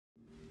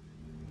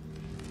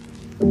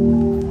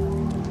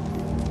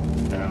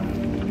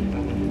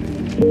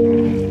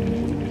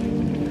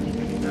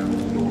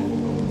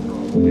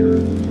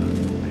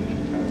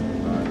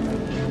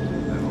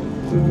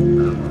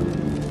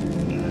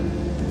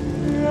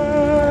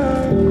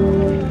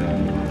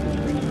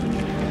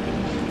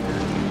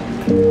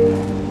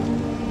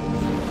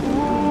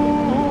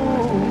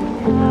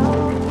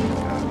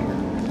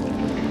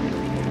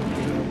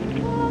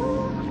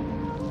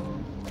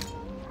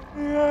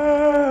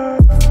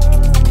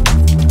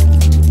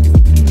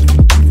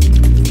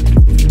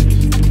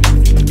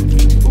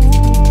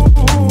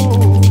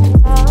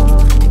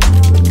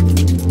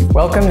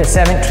Welcome to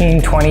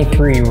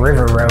 1723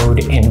 River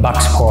Road in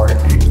Bucksport.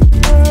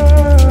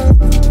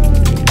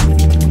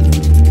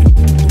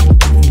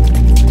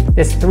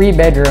 This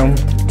 3-bedroom,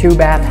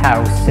 2-bath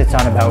house sits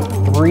on about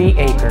 3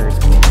 acres.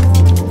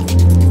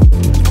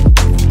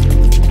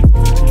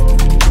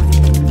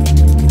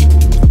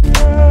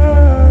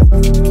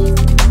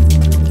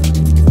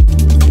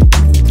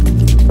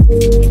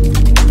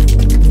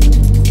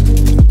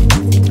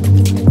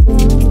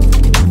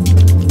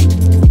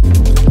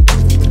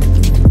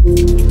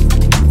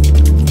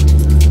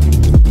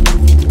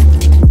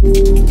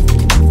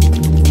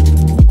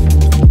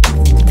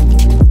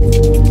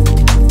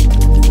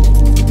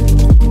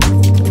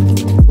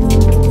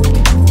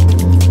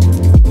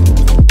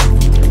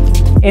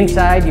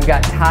 Inside, you've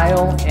got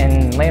tile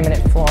and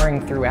laminate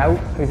flooring throughout.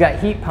 We've got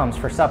heat pumps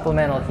for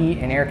supplemental heat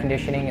and air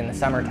conditioning in the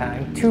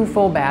summertime. 2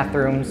 full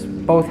bathrooms,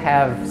 both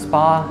have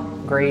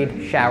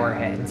spa-grade shower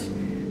heads.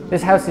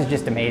 This house is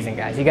just amazing,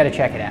 guys. You gotta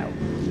check it out.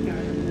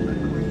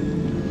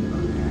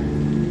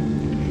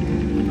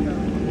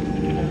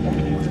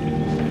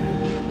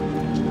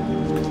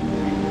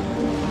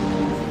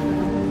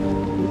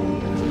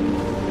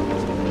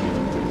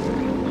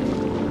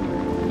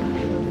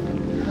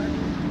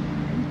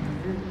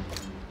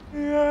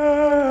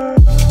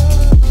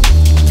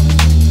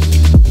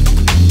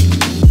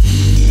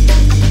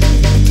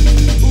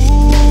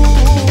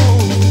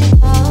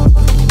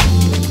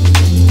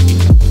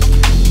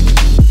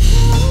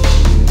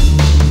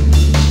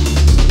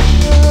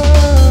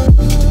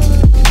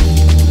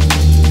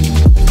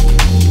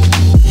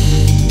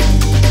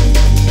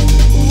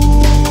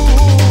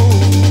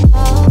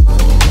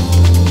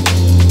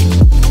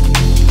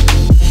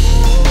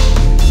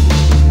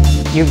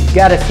 You've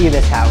got to see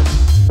this house.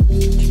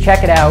 To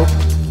check it out,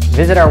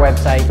 visit our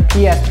website,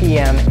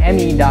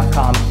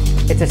 pspmme.com.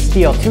 It's a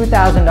steal,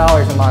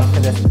 $2,000 a month for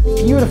this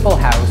beautiful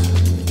house.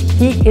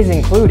 Heat is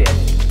included.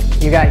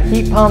 You got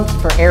heat pumps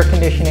for air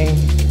conditioning.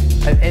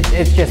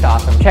 It's just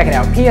awesome. Check it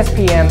out,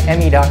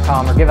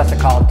 pspmme.com, or give us a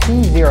call,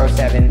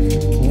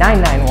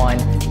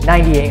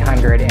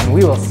 207-991-9800, and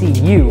we will see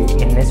you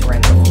in this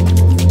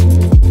rental.